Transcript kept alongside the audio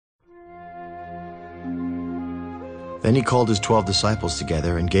Then he called his 12 disciples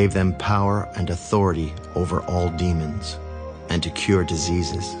together and gave them power and authority over all demons and to cure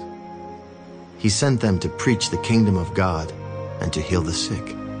diseases. He sent them to preach the kingdom of God and to heal the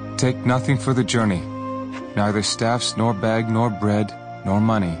sick. Take nothing for the journey, neither staffs, nor bag, nor bread, nor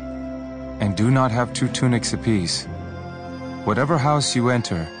money, and do not have 2 tunics apiece. Whatever house you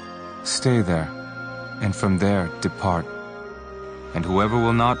enter, stay there, and from there depart. And whoever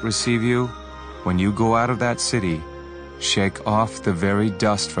will not receive you, when you go out of that city, shake off the very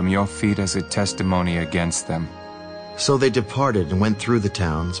dust from your feet as a testimony against them. So they departed and went through the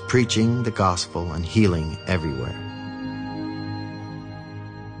towns, preaching the gospel and healing everywhere.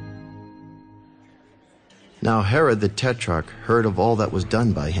 Now Herod the Tetrarch heard of all that was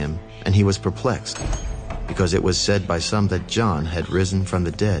done by him, and he was perplexed, because it was said by some that John had risen from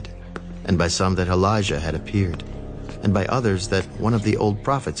the dead, and by some that Elijah had appeared, and by others that one of the old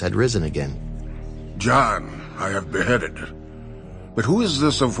prophets had risen again. John I have beheaded, but who is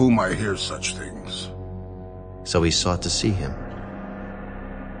this of whom I hear such things? So he sought to see him.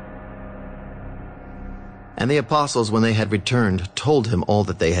 And the apostles, when they had returned, told him all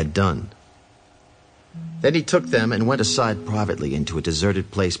that they had done. Then he took them and went aside privately into a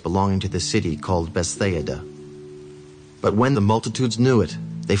deserted place belonging to the city called Bethsaida. But when the multitudes knew it,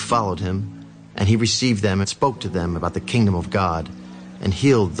 they followed him, and he received them and spoke to them about the kingdom of God, and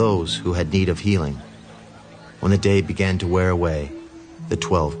healed those who had need of healing. When the day began to wear away, the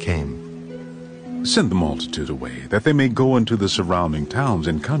 12 came. Send the multitude away, that they may go into the surrounding towns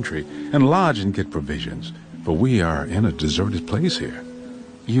and country, and lodge and get provisions, for we are in a deserted place here.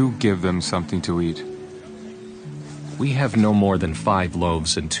 You give them something to eat. We have no more than 5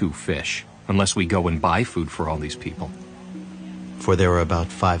 loaves and 2 fish, unless we go and buy food for all these people. For there were about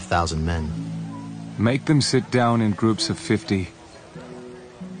 5,000 men. Make them sit down in groups of 50.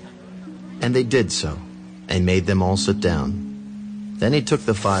 And they did so, and made them all sit down. Then he took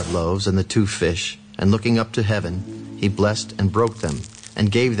the 5 loaves and the 2 fish, and looking up to heaven, he blessed and broke them,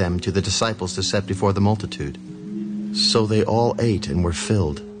 and gave them to the disciples to set before the multitude. So they all ate and were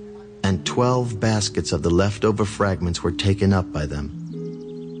filled, and 12 baskets of the leftover fragments were taken up by them.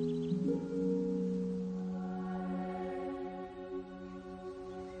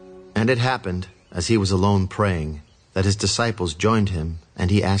 And it happened, as he was alone praying, that his disciples joined him,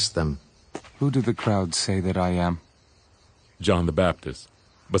 and he asked them, Who do the crowd say that I am? John the Baptist,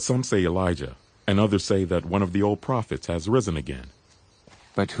 but some say Elijah, and others say that one of the old prophets has risen again.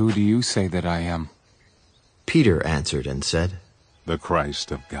 But who do you say that I am? Peter answered and said, The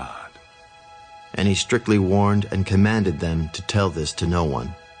Christ of God. And he strictly warned and commanded them to tell this to no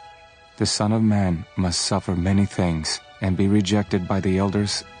one. The Son of Man must suffer many things, and be rejected by the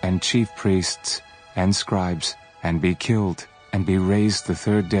elders and chief priests and scribes, and be killed, and be raised the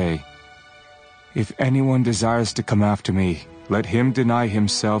 3rd day. If anyone desires to come after me, let him deny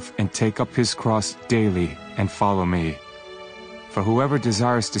himself and take up his cross daily and follow me. For whoever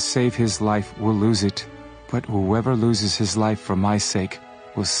desires to save his life will lose it, but whoever loses his life for my sake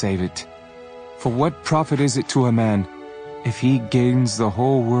will save it. For what profit is it to a man if he gains the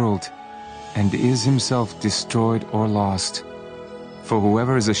whole world and is himself destroyed or lost? For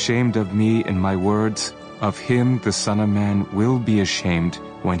whoever is ashamed of me and my words, of him the Son of Man will be ashamed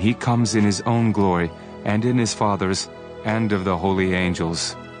when he comes in his own glory and in his Father's and of the holy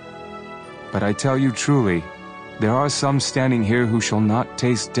angels. But I tell you truly, there are some standing here who shall not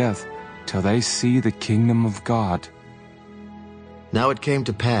taste death till they see the kingdom of God. Now it came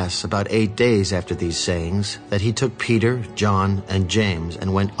to pass about 8 days after these sayings that he took Peter, John, and James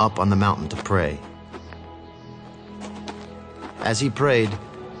and went up on the mountain to pray. As he prayed,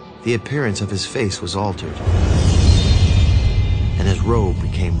 the appearance of his face was altered, and his robe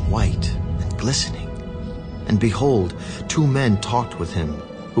became white and glistening. And behold, 2 men talked with him,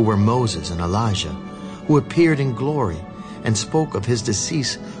 who were Moses and Elijah, who appeared in glory and spoke of his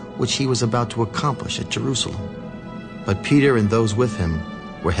decease which he was about to accomplish at Jerusalem. But Peter and those with him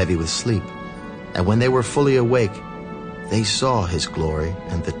were heavy with sleep, and when they were fully awake, they saw his glory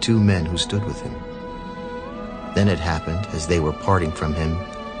and the 2 men who stood with him. Then it happened, as they were parting from him,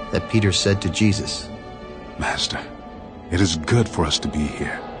 that Peter said to Jesus, Master, it is good for us to be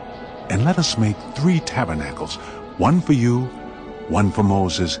here. And let us make 3 tabernacles, one for you, one for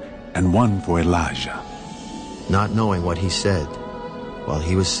Moses, and one for Elijah. Not knowing what he said, while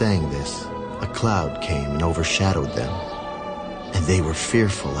he was saying this, a cloud came and overshadowed them. And they were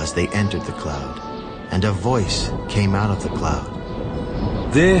fearful as they entered the cloud, and a voice came out of the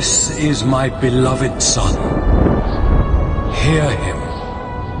cloud. This is my beloved Son. Hear him.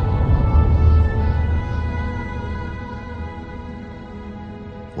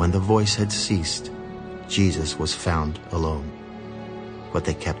 When the voice had ceased, Jesus was found alone. But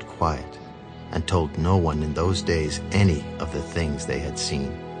they kept quiet and told no one in those days any of the things they had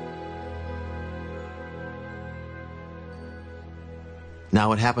seen.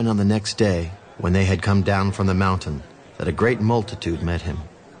 Now it happened on the next day, when they had come down from the mountain, that a great multitude met him.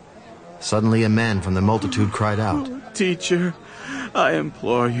 Suddenly a man from the multitude cried out, Teacher, I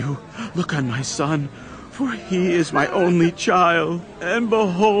implore you, look on my son, for he is my only child. And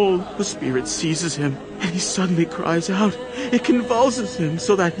behold, the spirit seizes him, and he suddenly cries out. It convulses him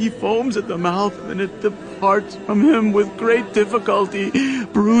so that he foams at the mouth, and it departs from him with great difficulty,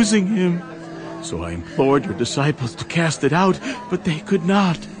 bruising him. So I implored your disciples to cast it out, but they could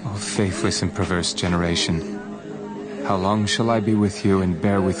not. O faithless and perverse generation, how long shall I be with you and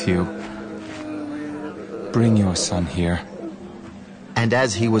bear with you? Bring your son here. And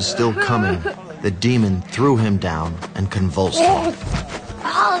as he was still coming, the demon threw him down and convulsed him.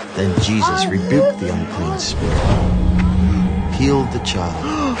 Then Jesus rebuked the unclean spirit, healed the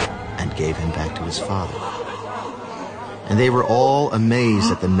child, and gave him back to his father. And they were all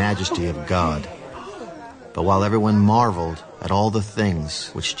amazed at the majesty of God. But while everyone marveled at all the things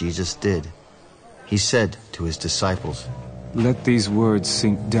which Jesus did, he said to his disciples, Let these words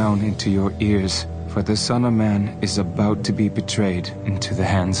sink down into your ears, for the Son of Man is about to be betrayed into the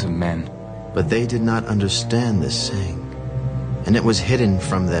hands of men. But they did not understand this saying, and it was hidden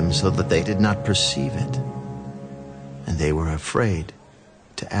from them so that they did not perceive it. And they were afraid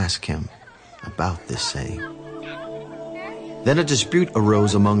to ask him about this saying. Then a dispute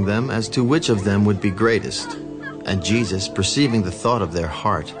arose among them as to which of them would be greatest. And Jesus, perceiving the thought of their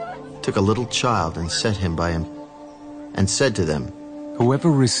heart, took a little child and set him by him, and said to them,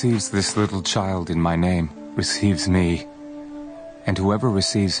 Whoever receives this little child in my name receives me, and whoever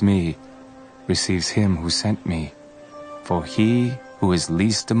receives me receives him who sent me. For he who is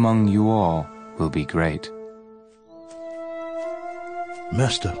least among you all will be great.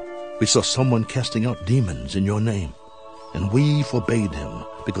 Master, we saw someone casting out demons in your name, and we forbade him,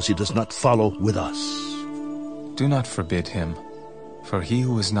 because he does not follow with us. Do not forbid him, for he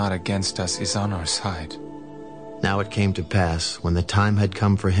who is not against us is on our side. Now it came to pass, when the time had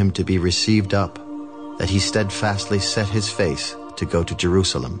come for him to be received up, that he steadfastly set his face to go to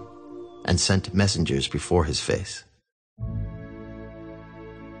Jerusalem, and sent messengers before his face.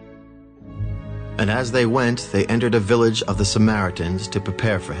 And as they went, they entered a village of the Samaritans to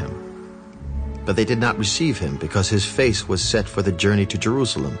prepare for him. But they did not receive him, because his face was set for the journey to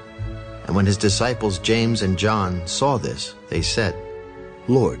Jerusalem. And when his disciples James and John saw this, they said,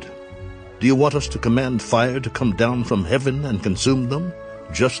 Lord, do you want us to command fire to come down from heaven and consume them,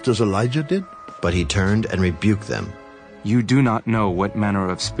 just as Elijah did? But he turned and rebuked them. You do not know what manner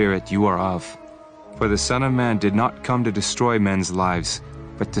of spirit you are of. For the Son of Man did not come to destroy men's lives,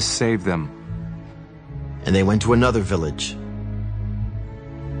 but to save them. And they went to another village.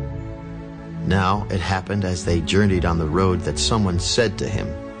 Now it happened as they journeyed on the road that someone said to him,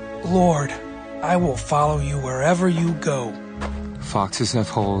 Lord, I will follow you wherever you go. Foxes have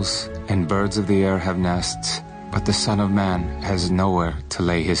holes, and birds of the air have nests, but the Son of Man has nowhere to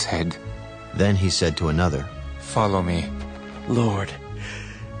lay his head. Then he said to another, Follow me. Lord,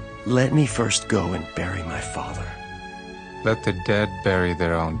 let me first go and bury my father. Let the dead bury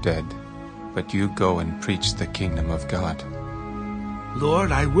their own dead, but you go and preach the kingdom of God.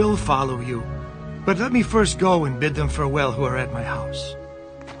 Lord, I will follow you, but let me first go and bid them farewell who are at my house.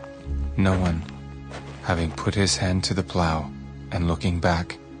 No one, having put his hand to the plow and looking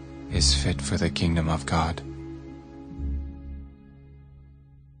back, is fit for the kingdom of God.